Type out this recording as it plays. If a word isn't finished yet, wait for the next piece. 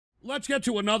Let's get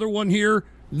to another one here.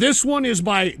 This one is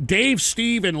by Dave,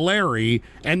 Steve, and Larry,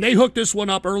 and they hooked this one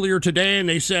up earlier today, and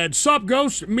they said, "Sup,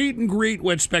 Ghost, meet and greet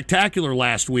went spectacular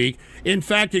last week. In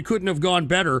fact, it couldn't have gone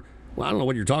better." Well, I don't know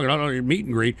what you're talking about. I don't know, meet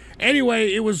and greet.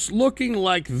 Anyway, it was looking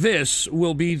like this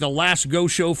will be the last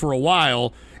Ghost show for a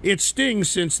while. It stings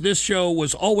since this show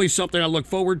was always something I look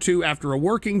forward to after a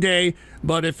working day,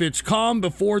 but if it's calm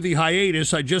before the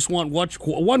hiatus, I just want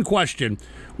one question.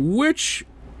 Which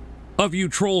of you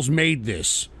trolls made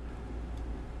this?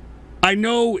 I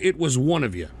know it was one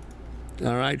of you.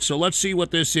 All right, so let's see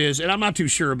what this is. And I'm not too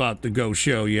sure about the Ghost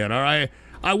show yet, all right?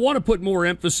 I want to put more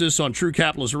emphasis on True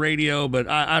Capitalist Radio, but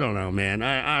I don't know, man.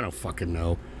 I don't fucking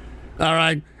know. All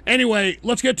right. Anyway,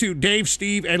 let's get to Dave,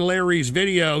 Steve, and Larry's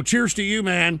video. Cheers to you,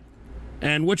 man.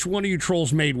 And which one of you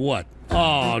trolls made what?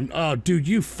 Oh, dude,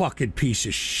 you fucking piece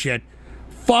of shit.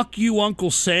 Fuck you,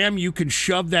 Uncle Sam. You can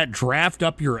shove that draft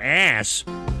up your ass.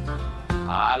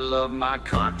 I love my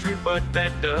country, but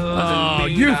that doesn't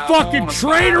mean you fucking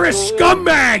traitorous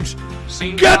scumbags!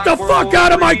 Get the fuck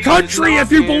out of my country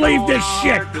if you believe this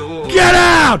shit! Get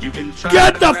out!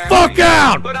 Get the fuck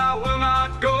out!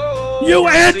 You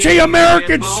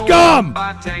anti-American scum!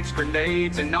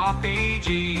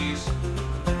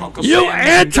 You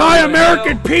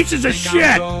anti-American pieces of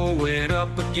shit!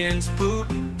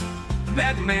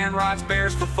 That man rides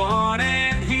bears for fun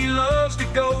and he loves to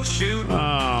go shoot.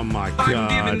 Oh my God.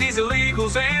 I'm giving these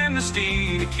illegals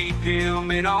amnesty to keep him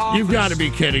in office. You've got to be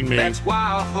kidding me. That's why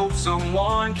I hope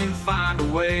someone can find a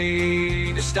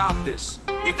way to stop this.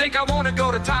 You think I want to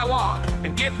go to Taiwan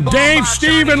and get Dave,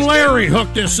 Steve, and Larry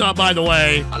hooked this up, by the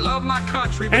way. I love my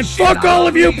country, but and fuck all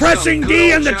of you pressing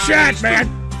D in the chat, man.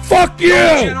 Fuck you!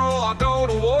 I'll go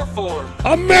to war for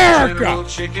America!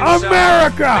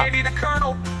 America! Maybe the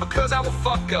colonel, because I will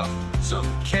fuck up some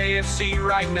KFC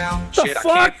right now. The Shit,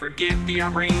 fuck? I can't forget the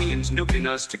Iranians nuking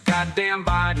us to goddamn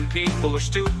Biden. People are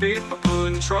stupid for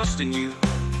putting trust in you.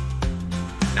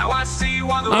 Now I see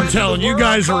why the I'm telling you,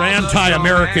 guys are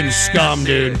anti-American scum,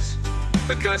 dude.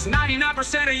 Because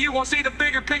 99% of you won't see the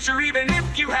bigger picture even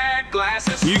if you had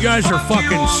glasses. You guys are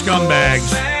fucking scumbags.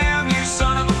 Sam, you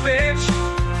son of a bitch.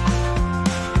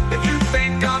 If you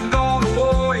think I'm going to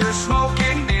war, you're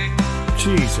smoking dick.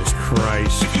 Jesus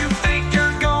Christ. If you think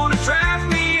you're going to draft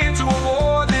me into a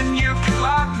war, then you can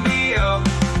lock me up.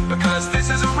 Because this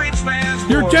is a rich man's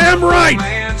war. You're damn right.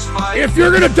 If you're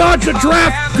going to dodge the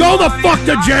draft, go the fuck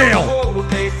to jail.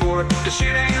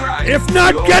 If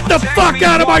not, get the fuck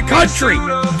out of my country.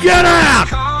 Get out.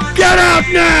 Get out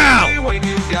now.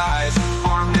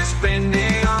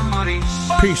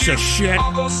 Piece of shit.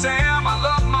 Uncle Sam, I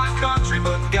love my country,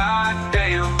 but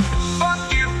goddamn,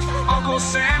 fuck you, Uncle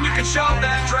Sam. You can shove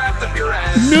that draft up your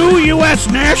ass. New U.S.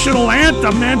 national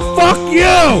anthem, man. Fuck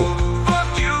you.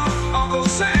 Fuck you, Uncle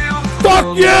Sam.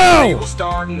 Fuck you.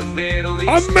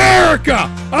 America,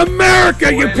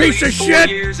 America, you piece of shit.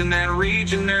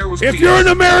 If you're an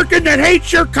American that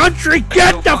hates your country,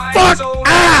 get the fuck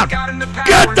out.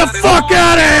 Get the fuck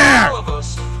out of here.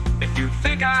 If you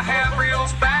think I have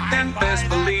reels back, then best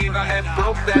believe I have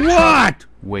broke that. What?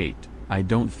 Wait, I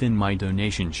don't think my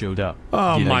donation showed up.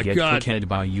 Oh Did my I get God. crooked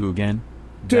by you again?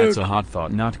 Dude. That's a hot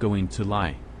thought, not going to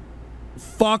lie.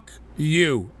 Fuck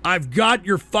you. I've got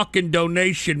your fucking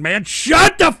donation, man.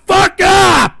 Shut the fuck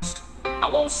up! I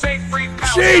won't say free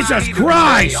Jesus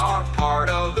Christ! They are part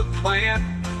of the plan.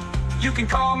 You can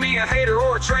call me a hater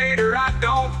or a traitor, I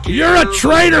don't care. You're a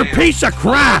traitor piece of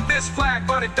crap! This flag,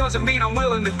 but it doesn't mean I'm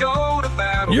willing to go to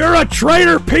battle. You're a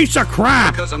traitor piece of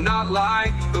crap! Because I'm not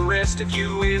like the rest of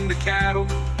you in the cattle.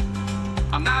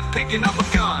 I'm not picking up a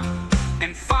gun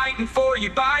and fighting for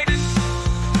you, Biden.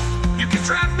 You can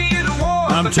trap me in a war,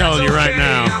 I'm telling you right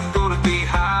now. I'm gonna be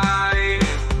hiding.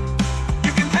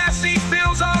 You can pass these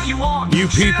bills all you want. You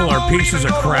people are pieces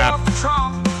of crap.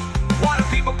 Why do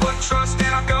people put trust in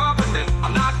our government?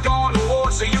 I'm not going to war,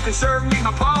 so you can serve me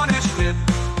my punishment.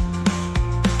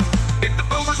 If the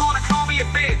boomers want to call me a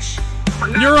bitch,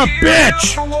 you're a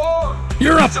bitch.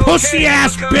 You're a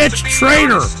pussy-ass bitch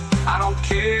traitor. I don't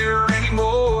care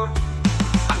anymore.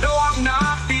 I know I'm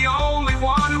not the only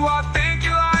one who I think you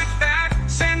like that.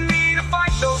 Send me to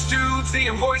fight those dudes, see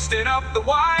them hoisting up the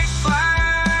white flag.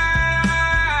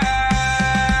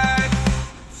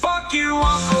 Fuck you,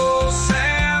 Uncle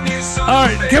Sam, you son of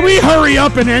a bitch. Alright, can we hurry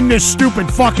up and end this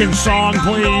stupid fucking song,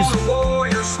 please?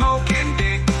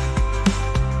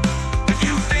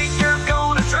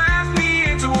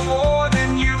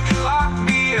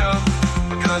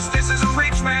 This is a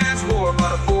rich man's war,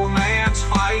 but a poor man's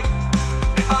fight.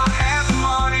 If I have the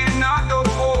money to not go to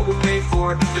war, we'll pay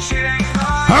for it. The shit ain't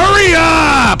right. Hurry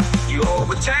up! You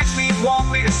overtax me,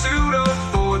 want me to suit up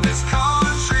for this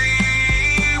country.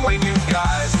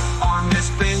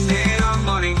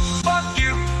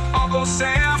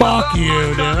 Fuck you,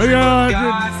 dude.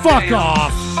 Fuck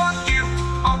off. Fuck you,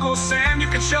 Uncle Sam. You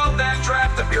can shove that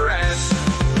draft up your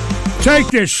ass. Take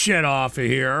this shit off of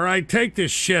here, all right? Take this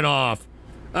shit off,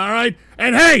 all right?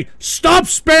 And hey, stop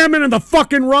spamming in the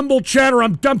fucking Rumble chat or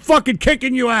I'm fucking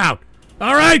kicking you out,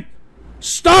 all right?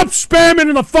 Stop spamming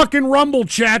in the fucking Rumble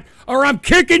chat or I'm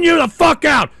kicking you the fuck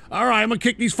out. All right, I'm gonna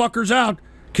kick these fuckers out.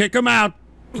 Kick them out.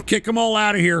 Kick them all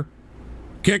out of here.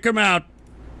 Kick them out.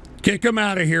 Kick him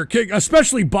out of here.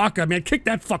 Especially Baca, man. Kick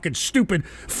that fucking stupid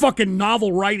fucking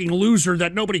novel writing loser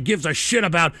that nobody gives a shit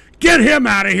about. Get him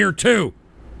out of here, too.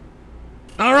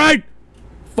 All right?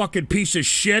 Fucking piece of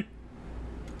shit.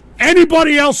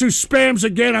 Anybody else who spams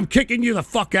again, I'm kicking you the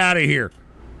fuck out of here.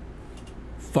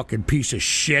 Fucking piece of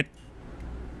shit.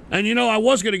 And you know, I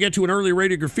was going to get to an early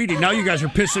rated graffiti. Now you guys are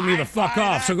pissing me the fuck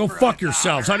off, so go fuck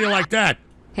yourselves. How do you like that?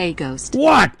 Hey, Ghost.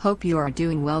 What? Hope you are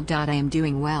doing well. I am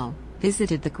doing well.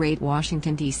 Visited the great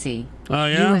Washington, D.C. Oh,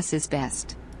 yeah? U.S. is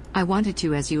best. I wanted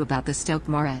to ask you about the stock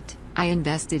market. I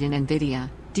invested in NVIDIA.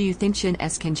 Do you think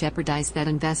Chinese can jeopardize that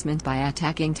investment by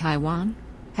attacking Taiwan?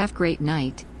 Have great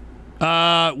night.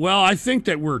 Well, I think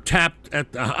that we're tapped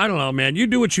at, I don't know, man. You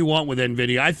do what you want with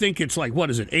NVIDIA. I think it's like,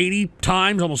 what is it, 80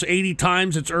 times, almost 80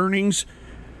 times its earnings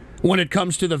when it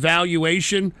comes to the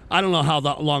valuation. I don't know how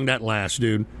long that lasts,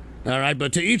 dude. All right,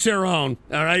 but to each their own,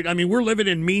 all right? I mean, we're living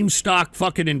in meme stock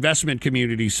fucking investment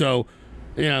community, so,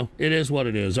 you know, it is what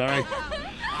it is, all right?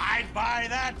 I'd buy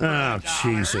that for Oh, $1.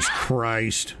 Jesus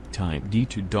Christ. Type D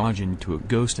to dodge into a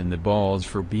ghost in the balls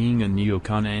for being a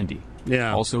neocon Andy.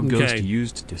 Yeah, Also, okay. Ghost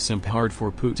used to simp hard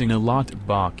for Putin a lot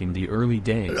back in the early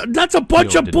days. That's a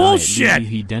bunch of bullshit.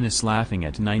 He Dennis laughing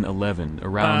at 9/11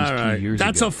 around All right. 2 years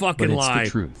That's ago. a fucking but it's lie. The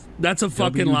truth. That's a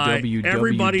fucking lie.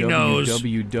 Everybody knows.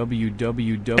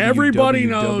 Everybody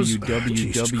knows.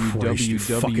 Jesus Christ, you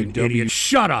fucking idiot.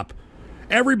 Shut up.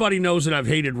 Everybody knows that I've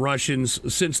hated Russians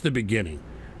since the beginning.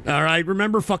 All right?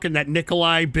 Remember fucking that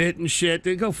Nikolai bit and shit?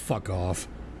 Go fuck off.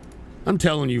 I'm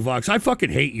telling you, Vox, I fucking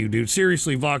hate you, dude.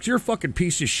 Seriously, Vox, you're a fucking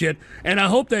piece of shit. And I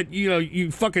hope that, you know,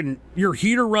 your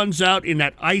heater runs out in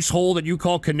that ice hole that you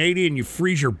call Canadian, you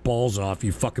freeze your balls off,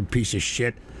 you fucking piece of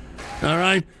shit. All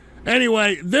right?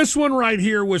 Anyway, this one right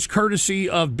here was courtesy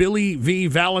of Billy V.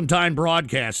 Valentine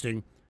Broadcasting.